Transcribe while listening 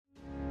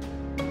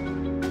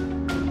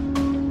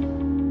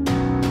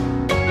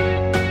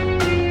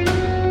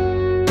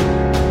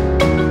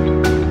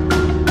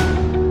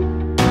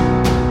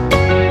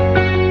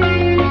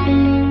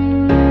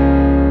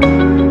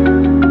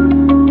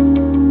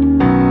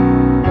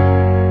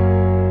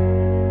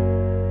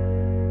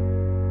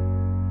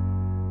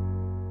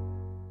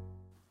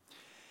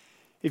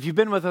If you've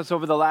been with us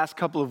over the last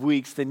couple of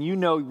weeks, then you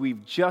know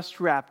we've just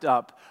wrapped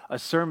up a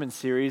sermon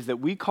series that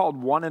we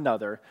called One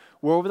Another,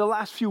 where over the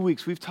last few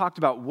weeks we've talked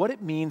about what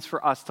it means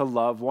for us to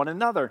love one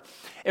another.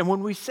 And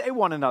when we say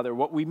one another,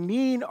 what we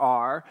mean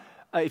are,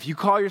 if you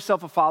call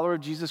yourself a follower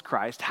of Jesus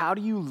Christ, how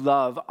do you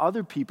love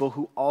other people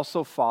who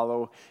also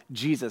follow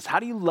Jesus? How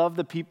do you love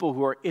the people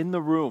who are in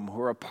the room, who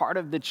are a part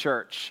of the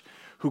church,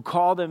 who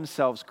call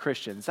themselves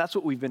Christians? That's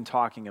what we've been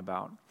talking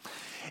about.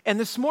 And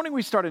this morning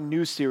we start a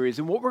new series,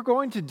 and what we're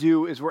going to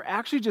do is we're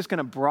actually just going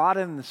to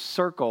broaden the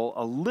circle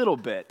a little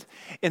bit.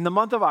 In the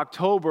month of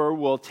October,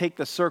 we'll take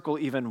the circle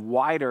even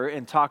wider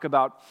and talk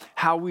about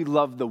how we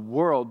love the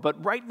world.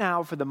 But right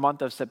now, for the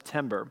month of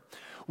September,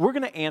 we're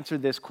going to answer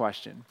this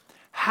question.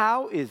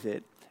 How is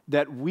it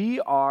that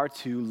we are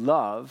to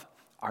love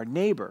our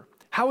neighbor?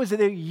 How is it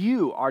that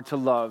you are to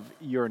love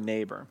your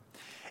neighbor?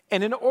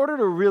 And in order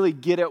to really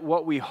get at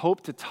what we hope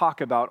to talk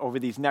about over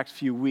these next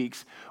few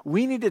weeks,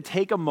 we need to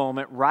take a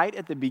moment right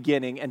at the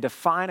beginning and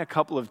define a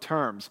couple of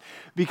terms.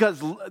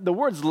 Because the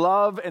words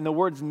love and the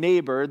words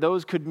neighbor,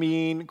 those could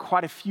mean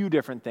quite a few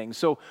different things.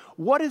 So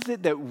what is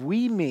it that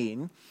we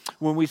mean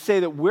when we say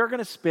that we're going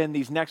to spend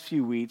these next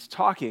few weeks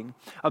talking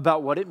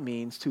about what it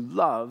means to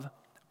love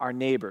our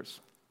neighbors?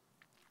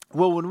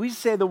 Well, when we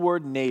say the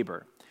word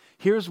neighbor,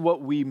 here's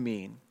what we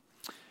mean.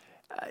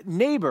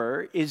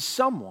 Neighbor is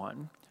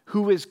someone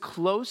who is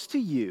close to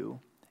you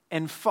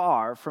and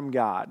far from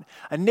God.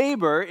 A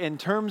neighbor, in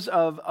terms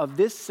of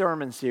this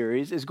sermon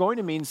series, is going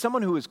to mean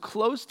someone who is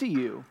close to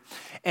you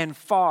and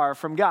far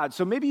from God.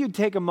 So maybe you'd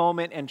take a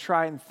moment and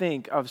try and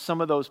think of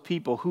some of those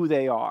people, who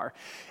they are.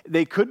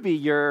 They could be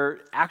your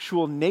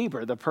actual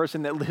neighbor, the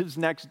person that lives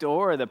next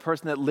door, or the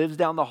person that lives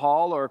down the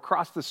hall or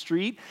across the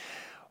street.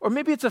 Or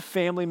maybe it's a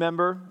family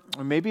member,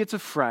 or maybe it's a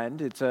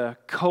friend, it's a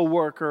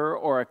coworker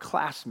or a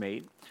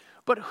classmate.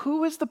 But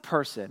who is the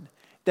person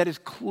that is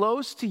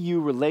close to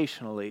you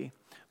relationally,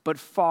 but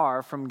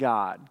far from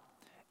God?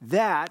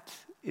 That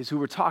is who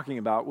we're talking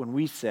about when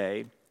we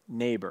say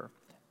neighbor.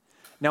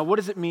 Now, what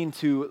does it mean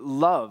to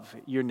love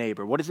your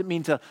neighbor? What does it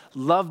mean to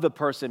love the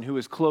person who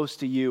is close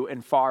to you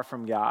and far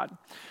from God?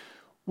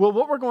 Well,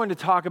 what we're going to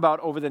talk about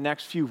over the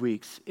next few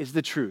weeks is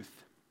the truth.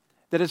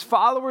 That as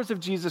followers of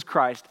Jesus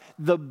Christ,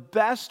 the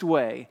best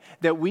way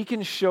that we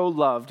can show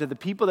love to the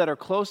people that are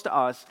close to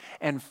us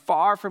and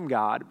far from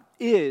God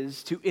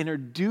is to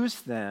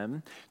introduce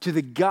them to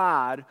the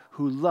God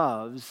who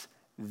loves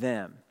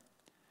them.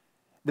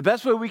 The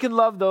best way we can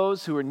love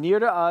those who are near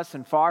to us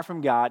and far from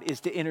God is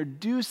to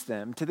introduce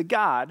them to the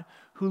God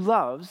who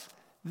loves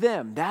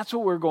them. That's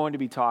what we're going to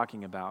be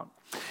talking about.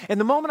 And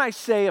the moment I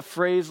say a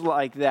phrase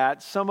like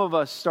that, some of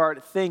us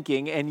start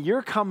thinking, and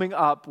you're coming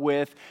up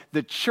with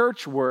the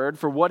church word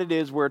for what it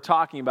is we're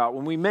talking about.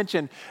 When we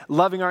mention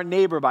loving our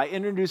neighbor by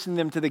introducing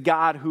them to the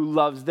God who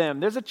loves them,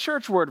 there's a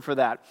church word for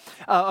that,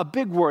 a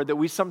big word that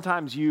we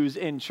sometimes use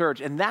in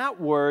church. And that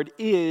word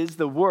is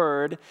the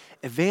word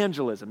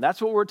evangelism.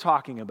 That's what we're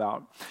talking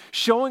about.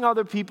 Showing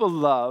other people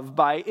love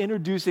by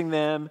introducing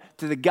them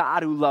to the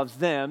God who loves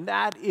them.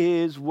 That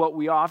is what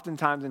we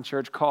oftentimes in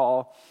church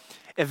call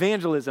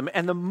evangelism.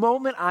 And the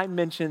moment I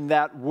mention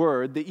that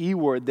word, the E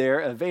word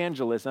there,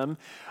 evangelism,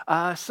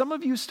 some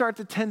of you start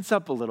to tense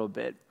up a little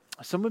bit.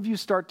 Some of you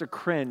start to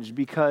cringe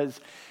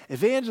because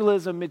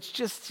evangelism, it's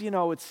just,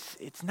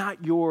 it's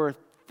not your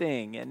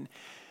thing.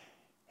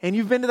 And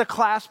you've been to the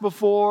class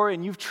before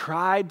and you've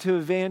tried to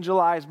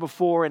evangelize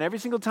before, and every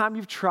single time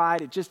you've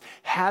tried, it just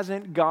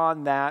hasn't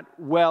gone that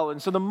well.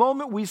 And so the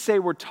moment we say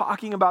we're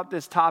talking about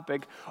this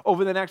topic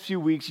over the next few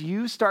weeks,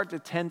 you start to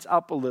tense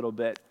up a little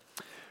bit.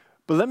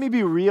 But let me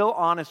be real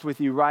honest with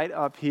you right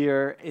up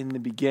here in the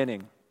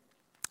beginning.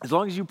 As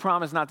long as you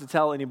promise not to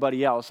tell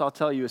anybody else, I'll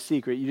tell you a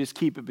secret. You just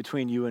keep it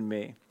between you and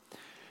me.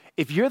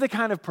 If you're the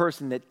kind of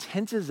person that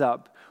tenses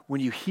up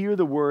when you hear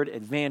the word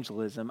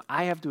evangelism,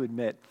 I have to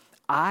admit,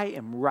 I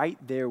am right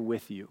there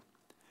with you.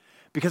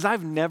 Because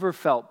I've never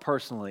felt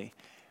personally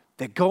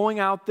that going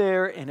out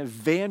there and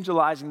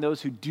evangelizing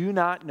those who do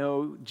not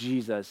know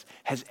Jesus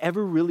has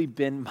ever really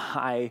been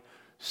my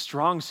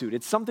strong suit.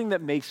 It's something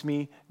that makes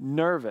me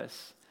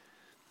nervous.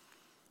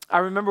 I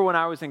remember when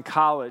I was in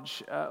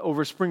college,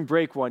 over spring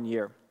break one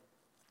year,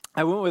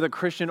 I went with a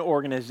Christian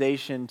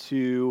organization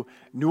to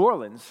New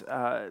Orleans,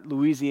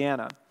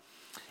 Louisiana.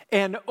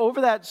 And over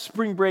that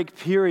spring break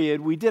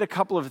period, we did a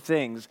couple of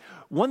things.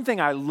 One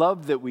thing I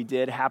loved that we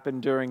did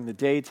happened during the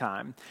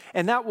daytime,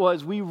 and that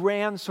was we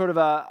ran sort of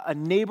a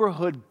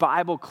neighborhood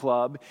Bible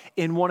club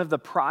in one of the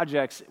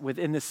projects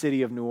within the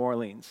city of New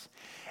Orleans.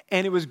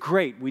 And it was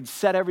great. We'd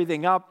set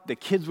everything up. The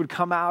kids would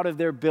come out of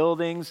their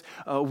buildings.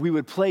 We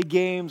would play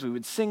games. We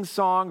would sing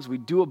songs.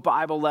 We'd do a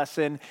Bible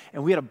lesson.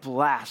 And we had a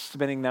blast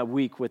spending that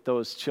week with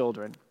those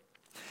children.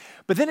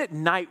 But then at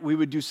night, we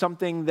would do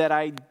something that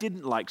I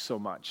didn't like so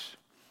much.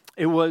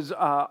 it was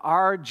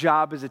our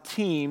job as a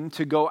team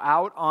to go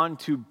out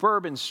onto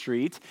Bourbon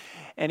Street.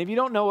 And if you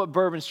don't know what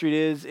Bourbon Street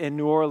is in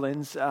New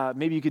Orleans,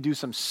 maybe you could do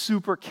some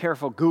super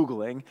careful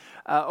Googling.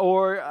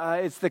 Or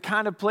it's the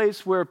kind of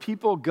place where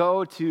people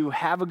go to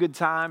have a good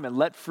time and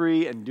let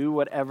free and do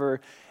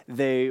whatever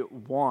they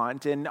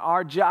want. And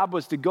our job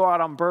was to go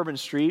out on Bourbon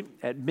Street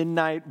at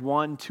midnight,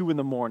 1, 2 in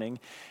the morning,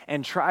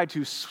 and try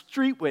to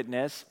street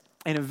witness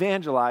and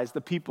evangelize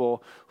the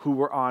people who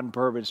were on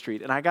Bourbon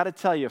Street. And I got to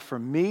tell you, for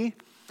me,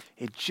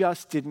 it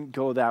just didn't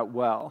go that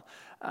well.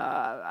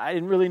 I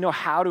didn't really know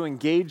how to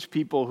engage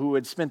people who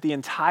had spent the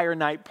entire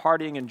night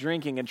partying and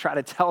drinking and try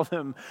to tell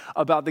them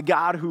about the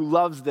God who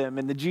loves them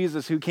and the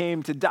Jesus who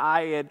came to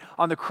die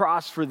on the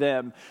cross for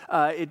them.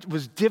 It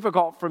was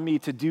difficult for me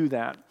to do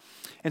that.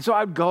 And so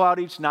I'd go out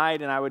each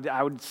night and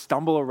I would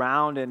stumble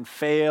around and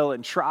fail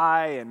and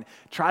try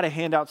to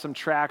hand out some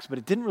tracts, but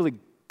it didn't really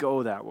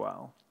go that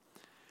well.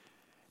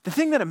 The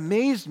thing that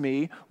amazed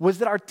me was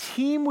that our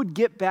team would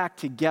get back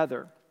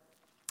together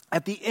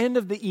at the end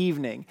of the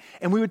evening,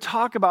 and we would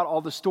talk about all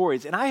the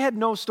stories. And I had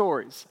no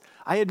stories.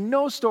 I had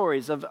no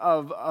stories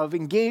of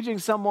engaging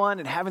someone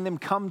and having them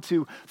come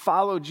to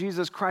follow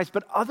Jesus Christ,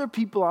 but other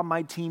people on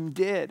my team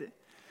did.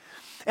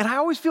 And I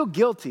always feel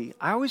guilty.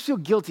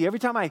 Every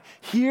time I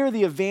hear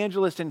the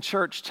evangelist in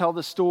church tell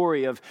the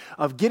story of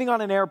getting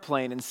on an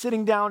airplane and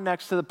sitting down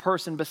next to the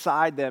person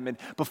beside them. And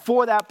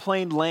before that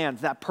plane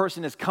lands, that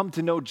person has come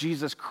to know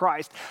Jesus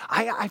Christ.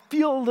 I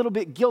feel a little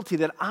bit guilty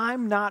that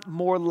I'm not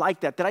more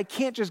like that I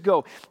can't just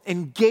go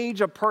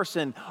engage a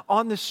person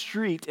on the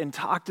street and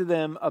talk to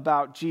them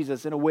about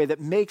Jesus in a way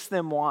that makes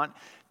them want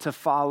to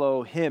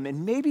follow him.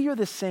 And maybe you're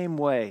the same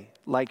way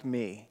like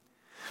me.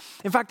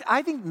 In fact,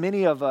 I think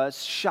many of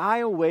us shy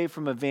away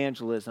from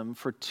evangelism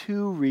for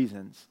 2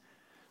 reasons.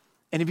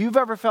 And if you've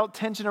ever felt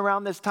tension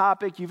around this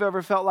topic, you've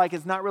ever felt like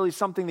it's not really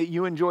something that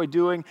you enjoy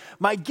doing,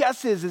 my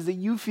guess is that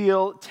you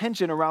feel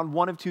tension around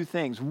one of 2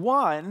 things.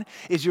 One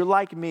is you're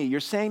like me.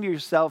 You're saying to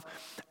yourself,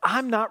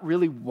 I'm not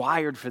really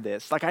wired for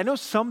this. Like, I know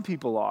some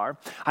people are.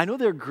 I know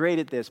they're great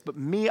at this, but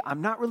me,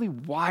 I'm not really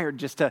wired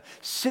just to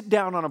sit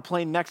down on a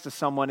plane next to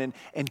someone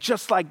and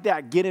just like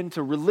that get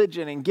into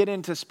religion and get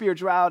into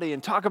spirituality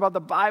and talk about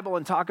the Bible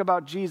and talk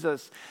about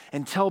Jesus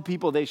and tell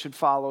people they should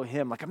follow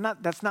him. Like,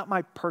 that's not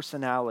my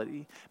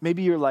personality.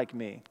 Maybe you're like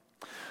me.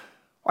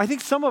 I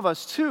think some of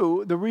us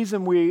too, the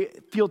reason we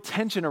feel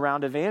tension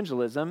around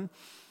evangelism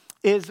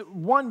is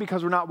 1,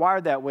 because we're not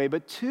wired that way,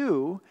 but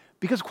 2,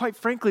 because quite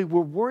frankly, we're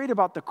worried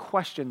about the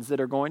questions that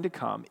are going to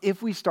come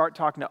if we start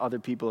talking to other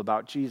people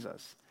about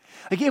Jesus.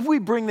 Like, if we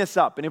bring this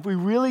up and if we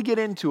really get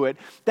into it,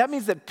 that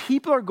means that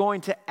people are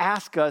going to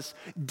ask us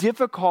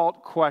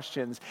difficult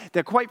questions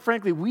that quite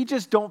frankly, we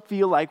just don't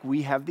feel like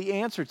we have the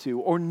answer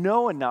to or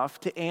know enough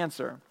to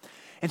answer.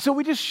 And so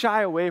we just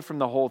shy away from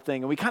the whole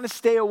thing and we kind of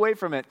stay away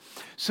from it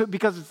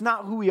because it's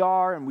not who we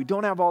are and we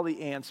don't have all the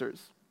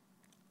answers.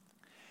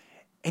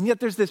 And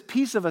yet there's this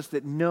piece of us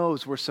that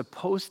knows we're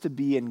supposed to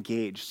be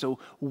engaged. So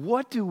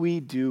what do we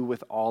do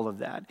with all of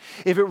that?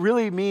 If it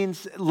really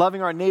means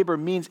loving our neighbor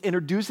means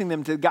introducing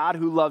them to God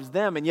who loves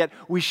them, and yet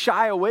we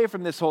shy away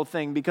from this whole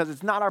thing because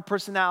it's not our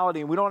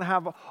personality and we don't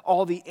have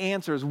all the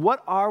answers,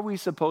 what are we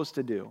supposed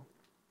to do?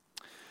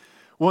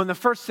 Well, in the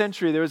first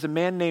century, there was a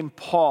man named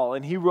Paul,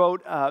 and he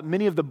wrote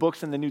many of the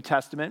books in the New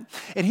Testament.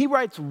 And he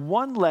writes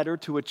one letter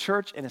to a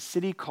church in a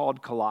city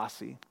called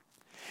Colossae.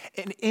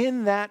 And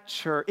in that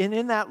church,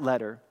 in that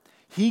letter,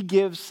 he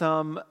gives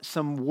some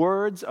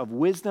words of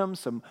wisdom,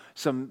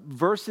 some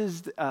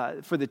verses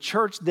for the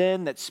church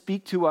then that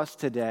speak to us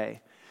today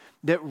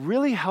that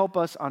really help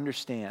us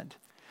understand.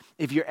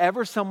 If you're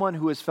ever someone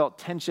who has felt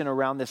tension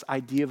around this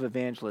idea of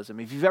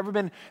evangelism, if you've ever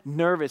been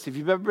nervous, if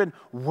you've ever been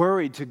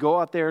worried to go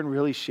out there and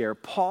really share,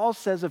 Paul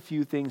says a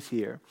few things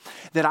here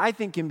that I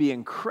think can be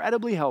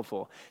incredibly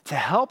helpful to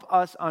help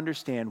us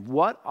understand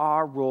what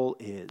our role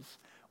is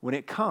when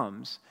it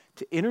comes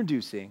to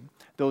introducing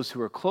those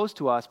who are close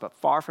to us but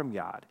far from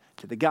God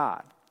to the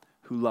God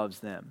who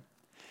loves them.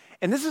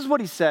 And this is what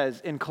he says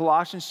in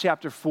Colossians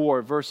chapter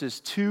 4,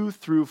 verses 2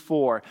 through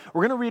 4.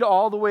 We're going to read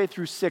all the way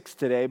through 6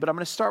 today, but I'm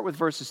going to start with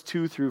verses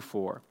 2 through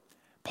 4.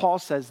 Paul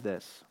says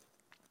this: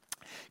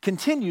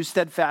 "Continue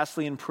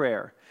steadfastly in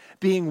prayer,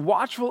 being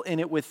watchful in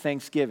it with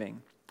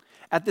thanksgiving.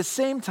 At the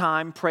same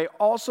time, pray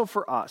also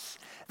for us,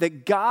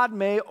 that God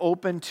may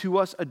open to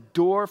us a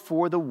door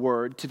for the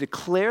word to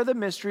declare the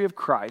mystery of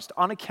Christ,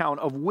 on account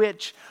of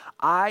which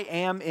I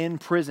am in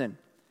prison,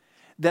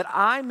 that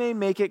I may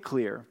make it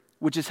clear,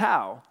 which is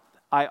how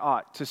I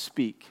ought to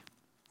speak."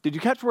 Did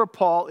you catch where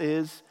Paul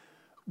is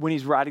when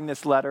he's writing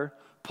this letter?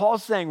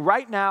 Paul's saying,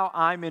 right now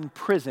I'm in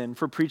prison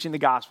for preaching the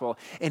gospel.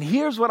 And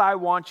here's what I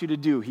want you to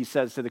do, he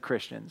says to the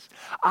Christians.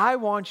 I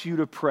want you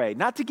to pray,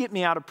 not to get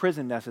me out of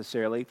prison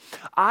necessarily.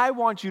 I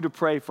want you to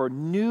pray for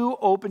new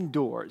open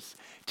doors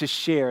to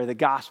share the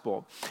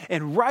gospel.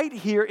 And right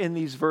here in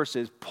these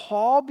verses,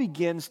 Paul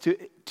begins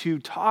to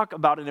talk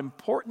about an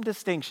important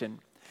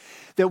distinction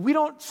that we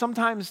don't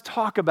sometimes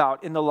talk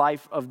about in the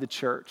life of the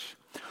church.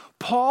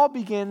 Paul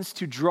begins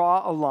to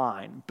draw a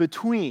line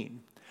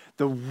between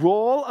the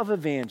role of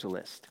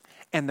evangelist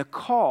and the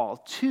call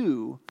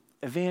to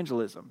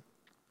evangelism.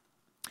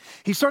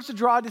 He starts to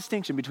draw a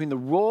distinction between the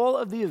role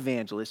of the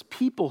evangelist,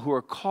 people who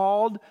are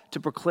called to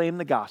proclaim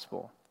the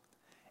gospel,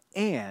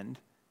 and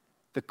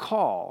the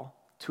call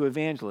to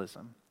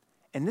evangelism.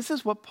 And this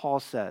is what Paul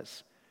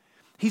says.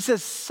 He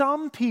says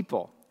some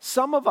people,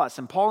 some of us,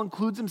 and Paul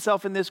includes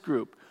himself in this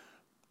group,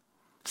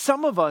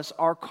 some of us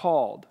are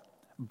called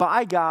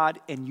by God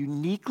and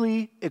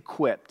uniquely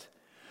equipped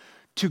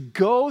to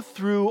go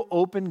through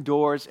open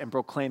doors and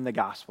proclaim the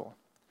gospel.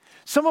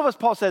 Some of us,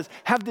 Paul says,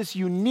 have this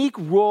unique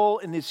role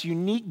and this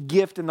unique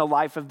gift in the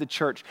life of the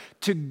church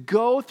to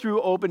go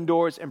through open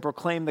doors and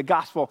proclaim the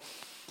gospel.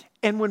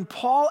 And when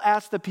Paul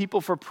asks the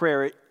people for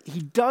prayer,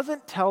 he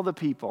doesn't tell the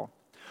people,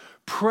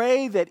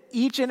 pray that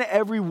each and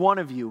every one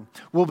of you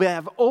will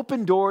have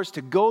open doors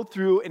to go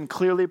through and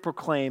clearly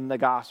proclaim the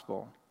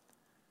gospel.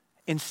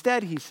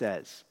 Instead, he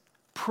says,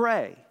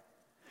 pray.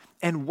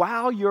 And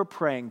while you're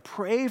praying,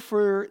 pray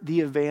for the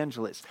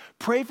evangelist.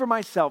 Pray for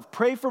myself.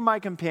 Pray for my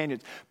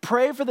companions.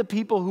 Pray for the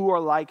people who are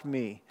like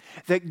me,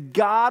 that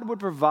God would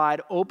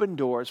provide open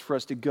doors for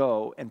us to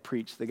go and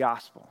preach the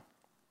gospel.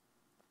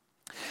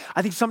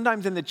 I think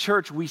sometimes in the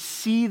church, we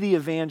see the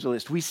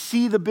evangelist, we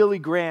see the Billy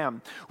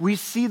Graham, we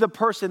see the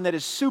person that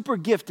is super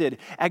gifted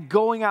at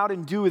going out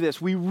and do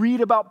this. We read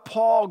about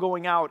Paul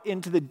going out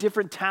into the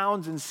different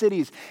towns and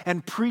cities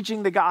and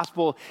preaching the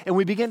gospel, and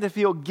we begin to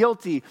feel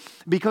guilty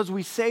because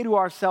we say to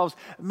ourselves,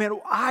 man,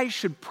 I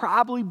should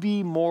probably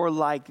be more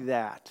like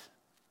that.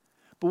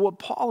 But what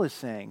Paul is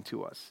saying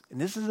to us, and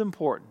this is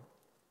important,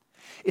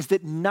 is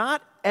that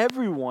not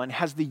everyone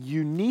has the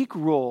unique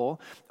role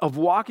of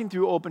walking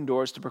through open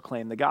doors to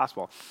proclaim the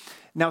gospel.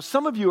 Now,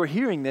 some of you are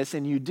hearing this,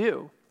 and you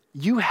do.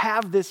 You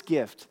have this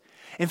gift.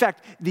 In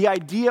fact, the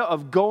idea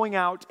of going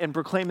out and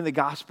proclaiming the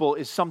gospel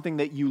is something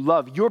that you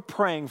love. You're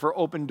praying for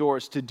open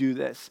doors to do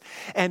this.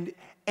 And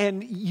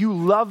you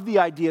love the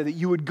idea that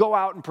you would go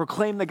out and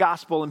proclaim the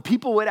gospel and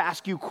people would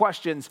ask you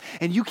questions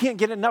and you can't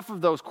get enough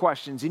of those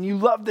questions. And you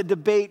love the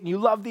debate and you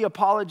love the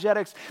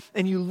apologetics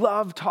and you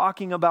love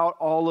talking about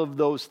all of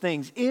those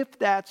things. If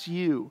that's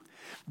you,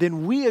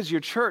 then we as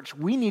your church,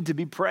 we need to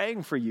be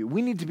praying for you.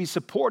 We need to be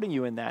supporting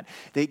you in that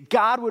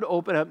God would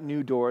open up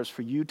new doors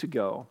for you to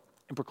go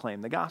and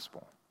proclaim the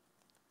gospel.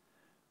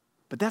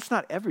 But that's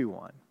not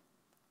everyone.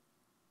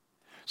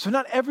 So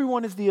not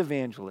everyone is the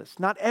evangelist.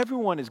 Not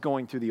everyone is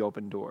going through the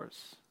open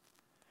doors.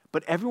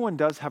 But everyone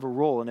does have a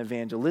role in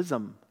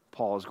evangelism,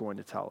 Paul is going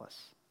to tell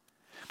us.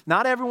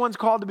 Not everyone's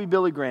called to be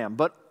Billy Graham,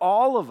 but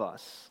all of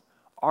us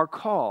are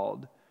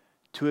called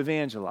to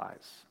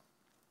evangelize.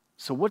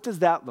 So what does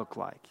that look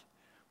like?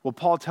 Well,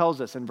 Paul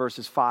tells us in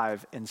verses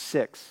 5 and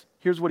 6.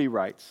 Here's what he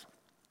writes.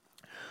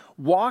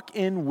 Walk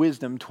in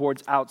wisdom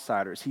towards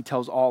outsiders, he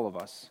tells all of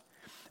us,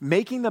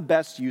 making the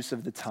best use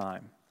of the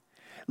time.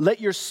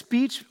 Let your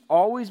speech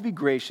always be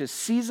gracious,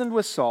 seasoned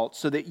with salt,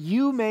 so that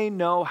you may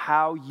know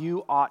how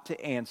you ought to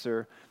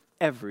answer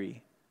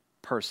every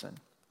person.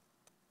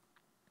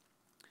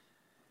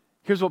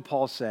 Here's what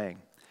Paul's saying.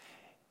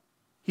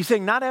 He's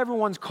saying not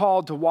everyone's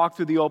called to walk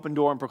through the open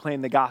door and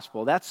proclaim the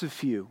gospel. That's a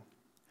few.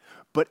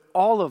 But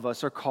all of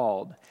us are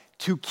called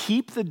to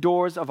keep the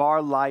doors of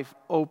our life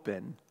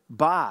open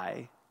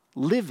by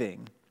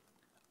living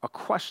a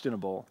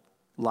questionable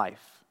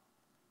life.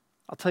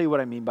 I'll tell you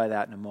what I mean by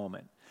that in a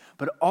moment.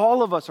 But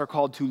all of us are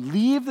called to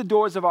leave the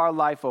doors of our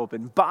life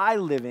open by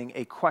living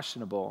a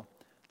questionable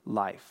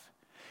life.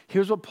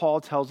 Here's what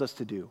Paul tells us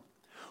to do.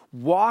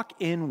 Walk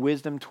in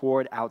wisdom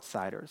toward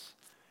outsiders.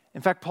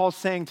 In fact, Paul's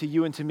saying to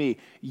you and to me,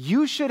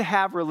 you should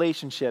have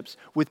relationships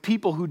with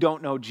people who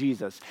don't know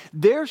Jesus.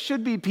 There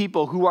should be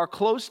people who are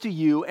close to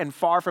you and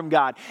far from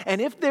God. And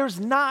if there's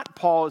not,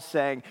 Paul is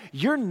saying,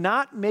 you're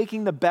not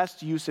making the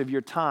best use of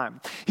your time.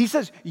 He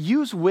says,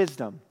 use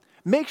wisdom.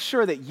 Make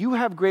sure that you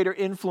have greater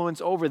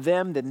influence over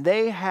them than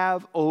they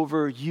have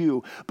over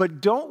you. But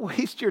don't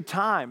waste your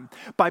time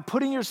by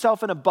putting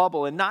yourself in a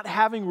bubble and not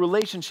having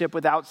relationship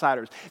with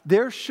outsiders.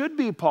 There should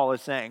be, Paul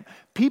is saying,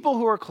 people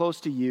who are close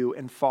to you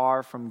and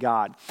far from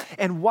God.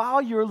 And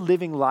while you're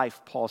living life,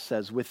 Paul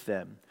says, with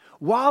them,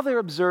 while they're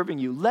observing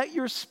you, let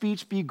your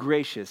speech be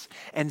gracious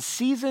and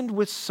seasoned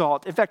with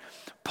salt. In fact,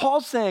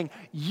 Paul's saying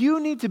you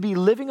need to be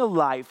living a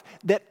life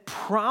that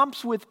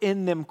prompts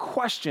within them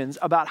questions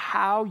about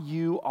how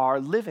you are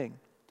living.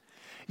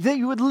 That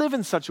you would live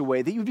in such a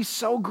way that you would be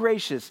so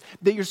gracious,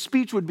 that your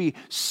speech would be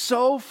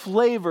so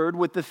flavored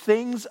with the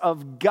things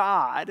of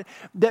God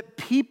that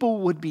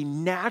people would be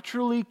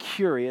naturally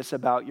curious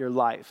about your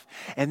life.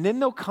 And then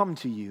they'll come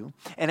to you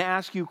and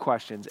ask you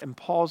questions. And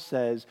Paul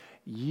says,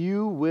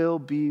 you will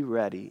be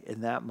ready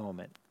in that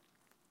moment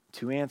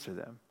to answer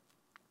them.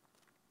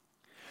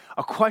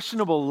 A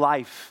questionable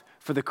life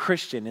for the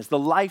Christian is the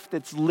life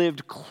that's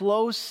lived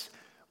close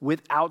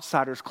with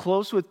outsiders,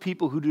 close with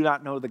people who do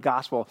not know the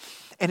gospel.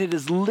 And it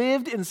is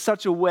lived in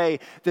such a way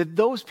that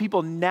those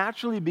people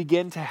naturally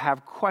begin to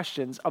have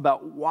questions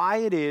about why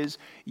it is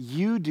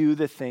you do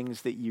the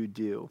things that you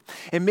do.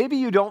 And maybe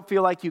you don't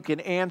feel like you can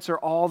answer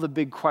all the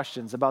big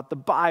questions about the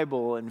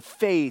Bible and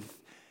faith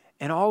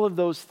and all of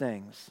those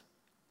things.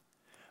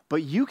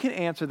 But you can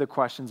answer the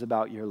questions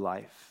about your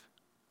life.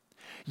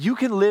 You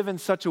can live in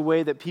such a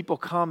way that people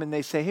come and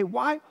they say, hey,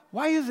 why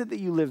is it that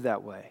you live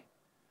that way?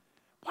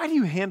 Why do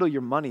you handle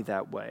your money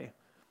that way?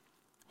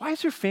 Why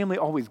is your family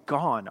always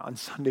gone on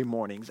Sunday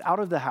mornings, out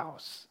of the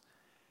house?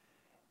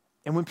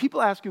 And when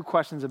people ask you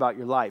questions about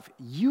your life,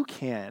 you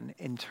can,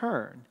 in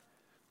turn,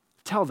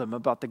 tell them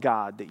about the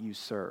God that you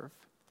serve.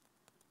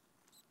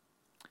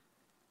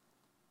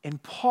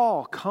 And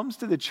Paul comes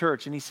to the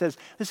church and he says,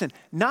 listen,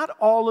 not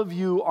all of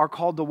you are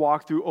called to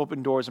walk through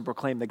open doors and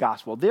proclaim the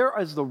gospel. There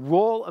is the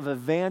role of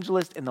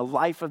evangelist in the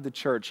life of the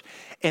church.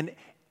 And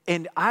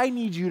I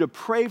need you to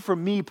pray for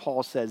me,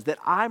 Paul says, that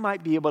I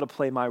might be able to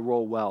play my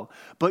role well.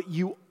 But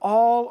you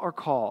all are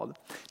called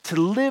to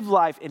live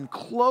life in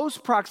close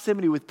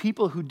proximity with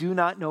people who do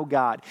not know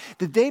God,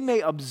 that they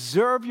may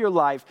observe your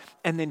life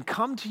and then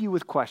come to you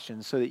with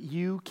questions so that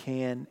you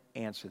can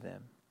answer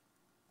them.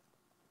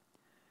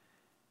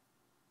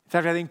 In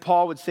fact, I think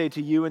Paul would say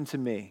to you and to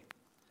me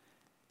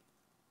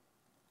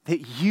that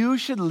you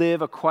should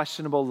live a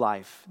questionable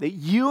life, that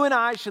you and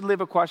I should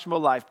live a questionable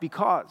life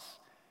because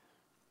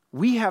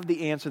we have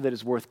the answer that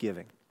is worth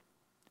giving.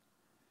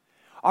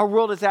 Our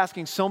world is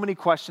asking so many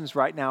questions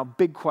right now,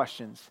 big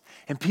questions,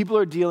 and people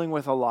are dealing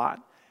with a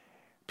lot.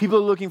 People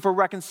are looking for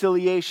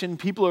reconciliation.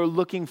 People are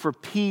looking for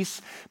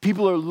peace.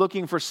 People are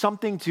looking for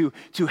something to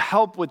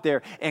help with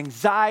their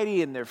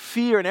anxiety and their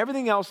fear and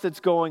everything else that's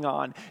going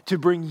on, to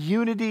bring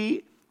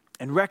unity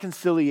and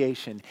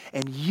reconciliation.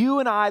 And you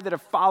and I that are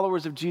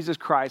followers of Jesus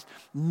Christ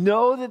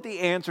know that the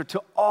answer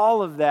to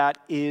all of that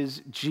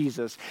is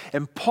Jesus.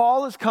 And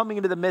Paul is coming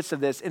into the midst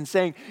of this and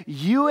saying,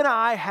 you and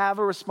I have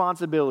a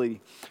responsibility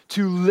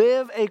to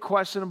live a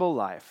questionable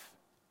life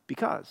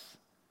because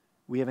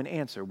we have an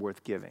answer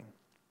worth giving.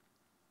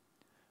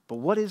 But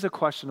what is a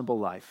questionable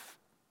life?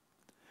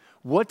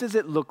 What does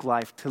it look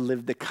like to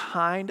live the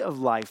kind of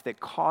life that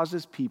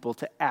causes people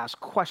to ask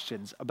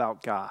questions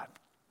about God?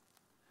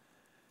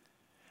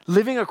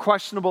 Living a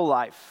questionable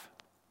life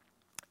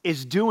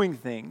is doing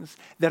things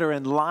that are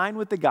in line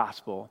with the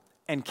gospel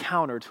and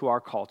counter to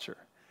our culture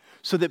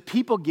so that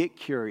people get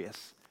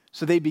curious,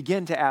 so they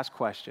begin to ask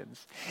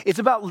questions. It's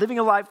about living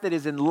a life that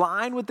is in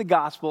line with the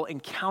gospel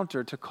and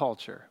counter to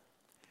culture.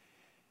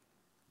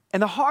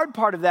 And the hard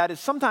part of that is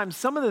sometimes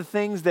some of the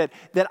things that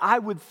I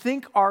would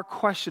think are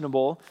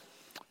questionable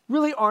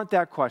really aren't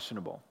that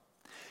questionable.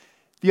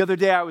 The other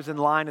day I was in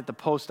line at the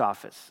post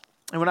office.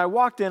 And when I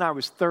walked in, I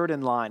was third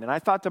in line. And I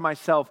thought to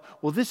myself,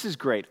 well, this is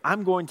great.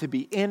 I'm going to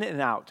be in and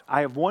out.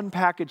 I have one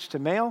package to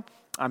mail.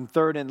 I'm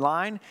third in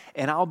line.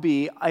 And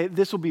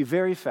this will be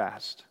very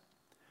fast.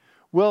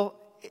 Well,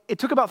 it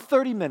took about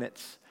 30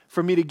 minutes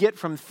for me to get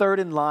from third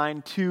in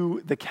line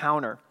to the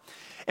counter.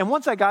 And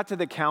once I got to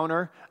the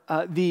counter,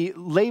 the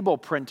label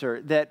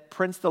printer that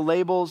prints the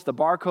labels, the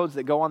barcodes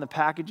that go on the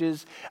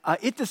packages,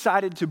 it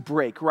decided to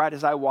break right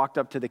as I walked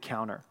up to the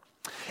counter.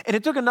 And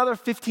it took another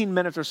 15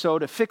 minutes or so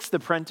to fix the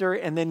printer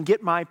and then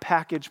get my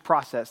package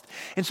processed.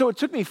 And so it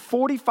took me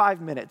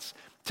 45 minutes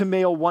to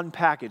mail one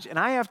package. And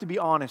I have to be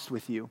honest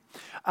with you.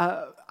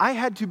 I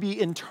had to be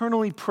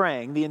internally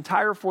praying the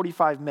entire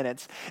 45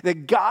 minutes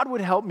that God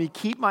would help me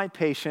keep my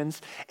patience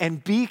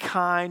and be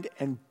kind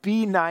and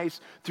be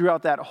nice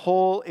throughout that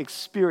whole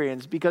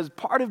experience, because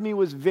part of me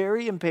was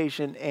very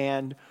impatient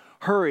and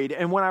hurried.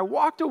 And when I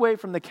walked away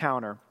from the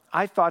counter,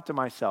 I thought to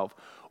myself,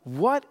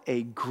 what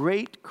a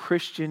great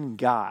Christian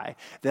guy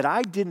that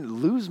I didn't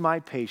lose my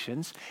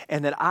patience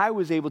and that I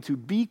was able to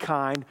be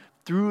kind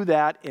through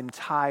that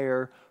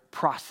entire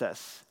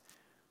process.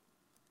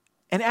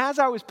 And as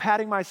I was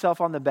patting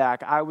myself on the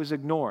back, I was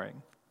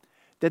ignoring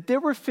that there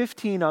were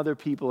 15 other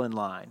people in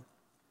line.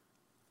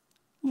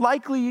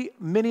 Likely,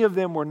 many of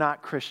them were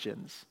not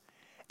Christians,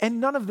 and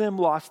none of them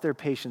lost their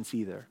patience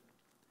either.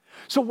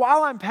 So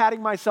while I'm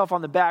patting myself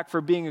on the back for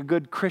being a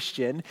good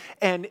Christian,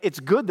 and it's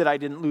good that I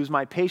didn't lose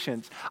my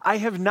patience, I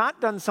have not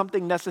done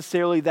something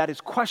necessarily that is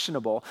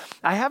questionable.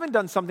 I haven't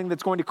done something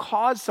that's going to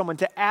cause someone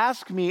to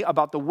ask me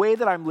about the way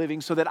that I'm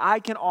living so that I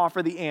can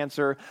offer the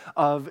answer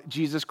of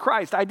Jesus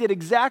Christ. I did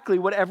exactly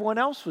what everyone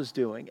else was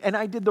doing, and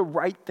I did the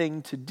right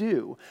thing to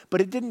do,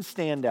 but it didn't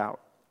stand out.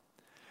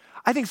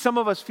 I think some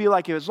of us feel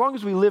like as long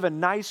as we live a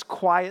nice,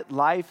 quiet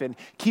life and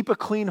keep a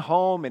clean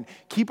home and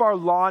keep our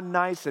lawn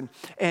nice and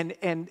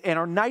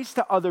are nice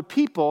to other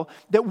people,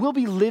 that we'll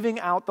be living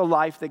out the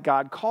life that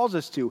God calls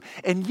us to.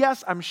 And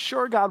yes, I'm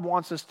sure God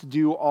wants us to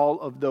do all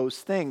of those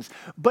things.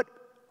 But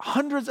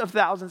hundreds of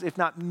thousands, if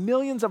not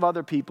millions of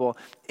other people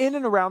in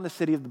and around the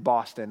city of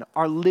Boston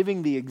are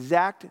living the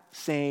exact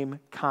same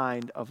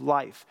kind of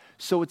life.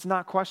 So it's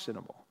not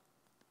questionable.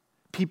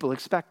 People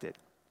expect it.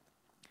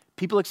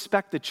 People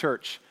expect the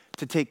church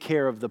to take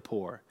care of the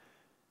poor.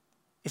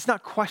 It's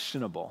not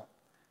questionable.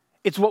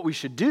 It's what we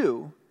should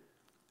do,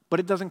 but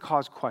it doesn't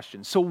cause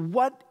questions. So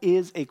what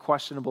is a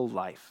questionable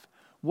life?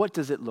 What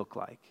does it look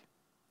like?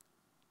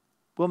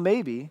 Well,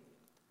 maybe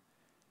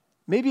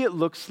it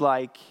looks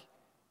like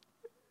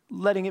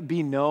letting it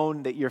be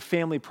known that your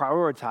family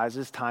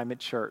prioritizes time at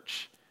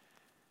church.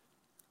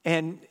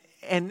 And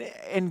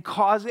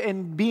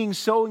and being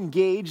so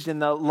engaged in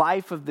the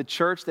life of the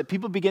church that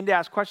people begin to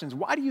ask questions.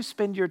 Why do you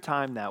spend your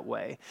time that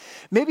way?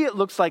 Maybe it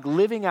looks like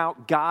living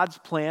out God's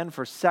plan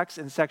for sex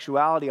and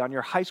sexuality on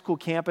your high school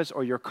campus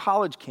or your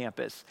college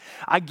campus.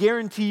 I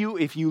guarantee you,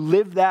 if you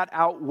live that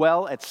out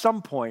well, at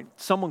some point,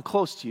 someone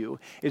close to you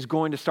is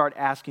going to start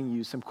asking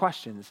you some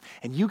questions.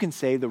 And you can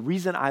say, the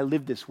reason I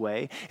live this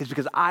way is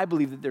because I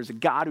believe that there's a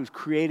God who's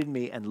created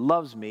me and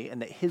loves me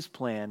and that his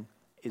plan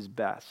is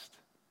best.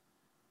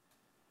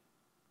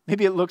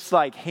 Maybe it looks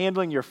like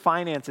handling your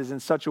finances in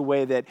such a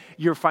way that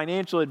your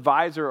financial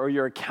advisor or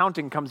your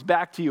accountant comes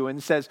back to you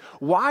and says,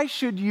 why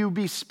should you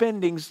be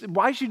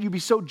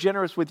so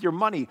generous with your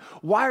money?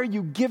 Why are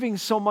you giving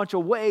so much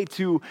away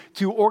to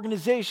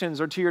organizations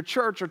or to your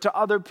church or to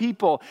other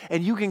people?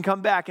 And you can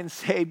come back and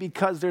say,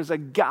 because there's a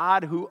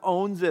God who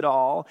owns it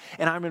all,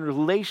 and I'm in a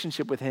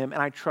relationship with him,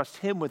 and I trust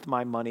him with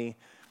my money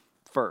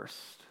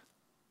first.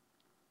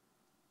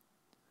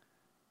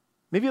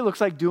 Maybe it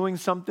looks like doing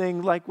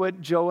something like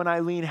what Joe and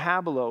Eileen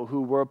Habelow,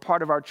 who were a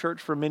part of our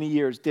church for many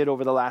years, did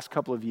over the last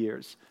couple of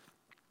years.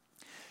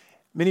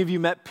 Many of you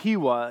met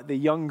Piwa, the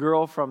young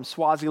girl from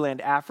Swaziland,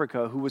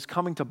 Africa, who was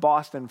coming to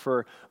Boston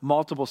for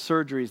multiple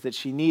surgeries that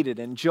she needed.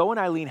 And Joe and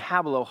Eileen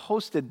Habelow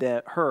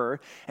hosted her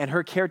and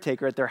her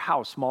caretaker at their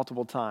house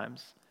multiple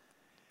times.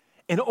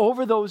 And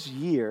over those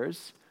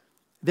years,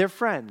 their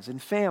friends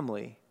and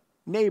family,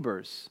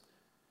 neighbors,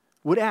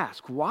 would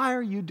ask, why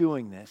are you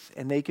doing this?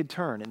 And they could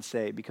turn and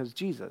say, because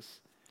Jesus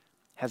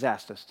has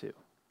asked us to.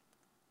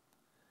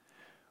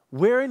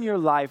 Where in your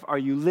life are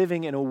you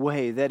living in a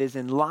way that is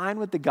in line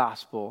with the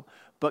gospel,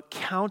 but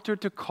counter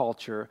to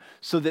culture,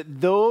 so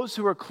that those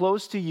who are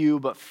close to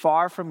you but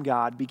far from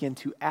God begin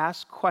to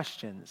ask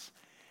questions,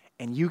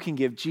 and you can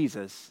give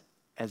Jesus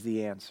as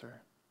the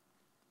answer?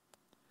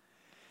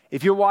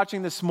 If you're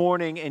watching this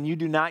morning and you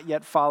do not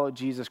yet follow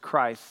Jesus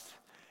Christ,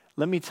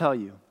 let me tell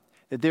you,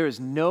 that there is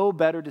no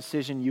better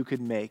decision you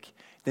could make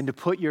than to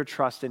put your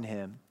trust in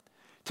him,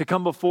 to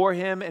come before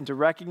him and to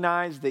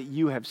recognize that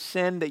you have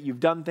sinned, that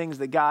you've done things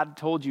that God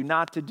told you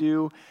not to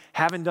do,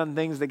 haven't done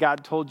things that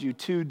God told you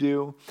to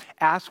do,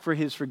 ask for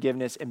his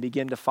forgiveness and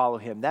begin to follow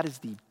him. That is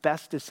the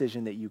best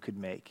decision that you could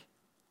make.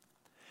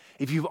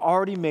 If you've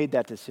already made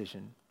that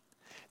decision,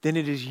 then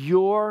it is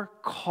your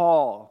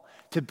call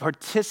to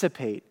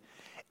participate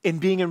in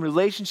being in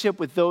relationship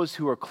with those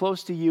who are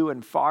close to you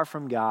and far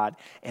from God,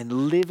 and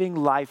living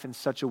life in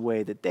such a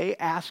way that they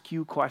ask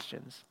you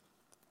questions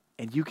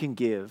and you can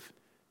give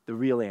the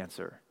real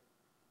answer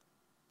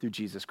through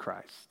Jesus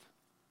Christ.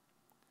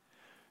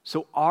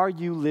 So are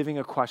you living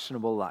a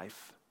questionable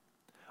life?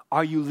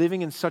 Are you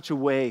living in such a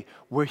way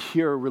where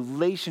your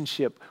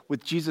relationship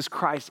with Jesus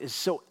Christ is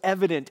so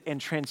evident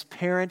and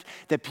transparent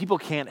that people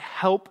can't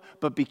help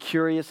but be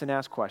curious and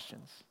ask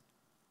questions?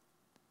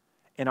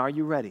 And are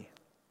you ready?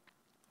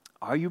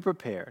 Are you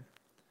prepared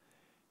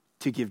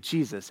to give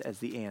Jesus as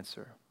the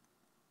answer?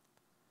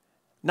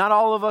 Not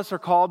all of us are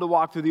called to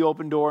walk through the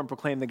open door and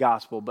proclaim the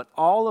gospel, but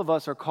all of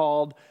us are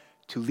called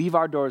to leave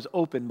our doors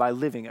open by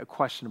living a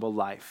questionable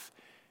life.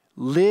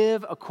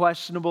 Live a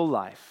questionable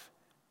life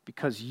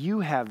because you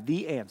have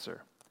the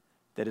answer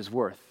that is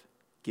worth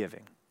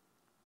giving.